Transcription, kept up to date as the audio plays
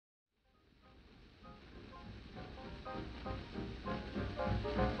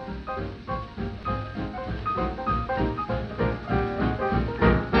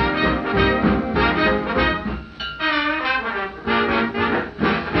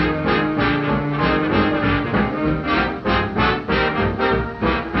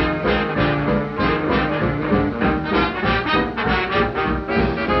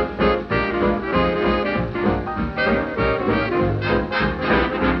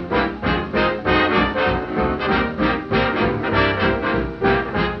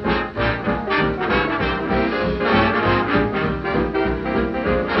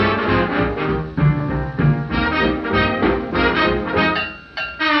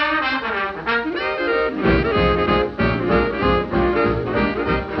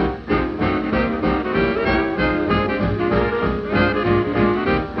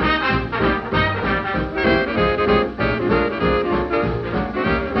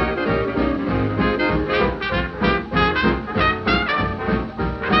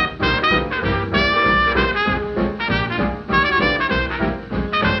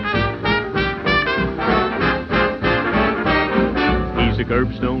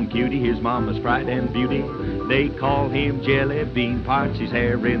Curbstone cutie, his mama's pride and beauty. They call him Jelly Bean, parts his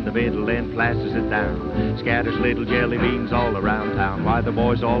hair in the middle and plasters it down. Scatters little jelly beans all around town. Why the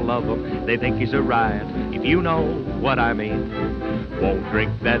boys all love him, they think he's a riot, if you know what I mean. Won't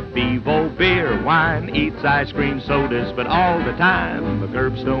drink that Bevo beer, wine, eats ice cream sodas, but all the time a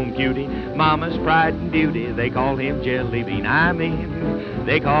Curbstone cutie, mama's pride and beauty. They call him Jelly Bean, I mean,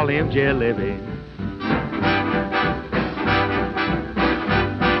 they call him Jelly Bean.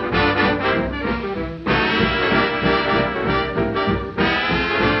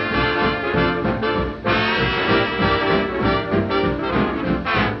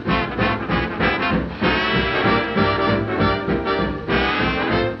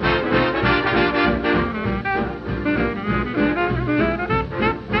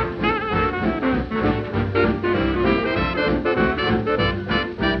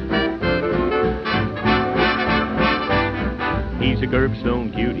 He's a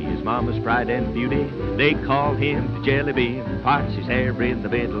Curbstone cutie, his mama's pride and beauty. They call him the Jelly Bean, parts his hair in the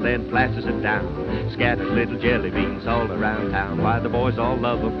middle and plasters it down. Scatters little jelly beans all around town. Why the boys all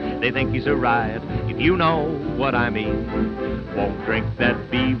love him, they think he's a riot, if you know what I mean. Won't drink that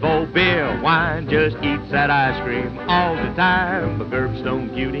Bevo beer, wine, just eats that ice cream all the time. A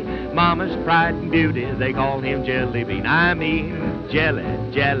Curbstone cutie, mama's pride and beauty. They call him Jelly Bean, I mean Jelly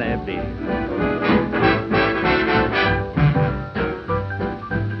Bean.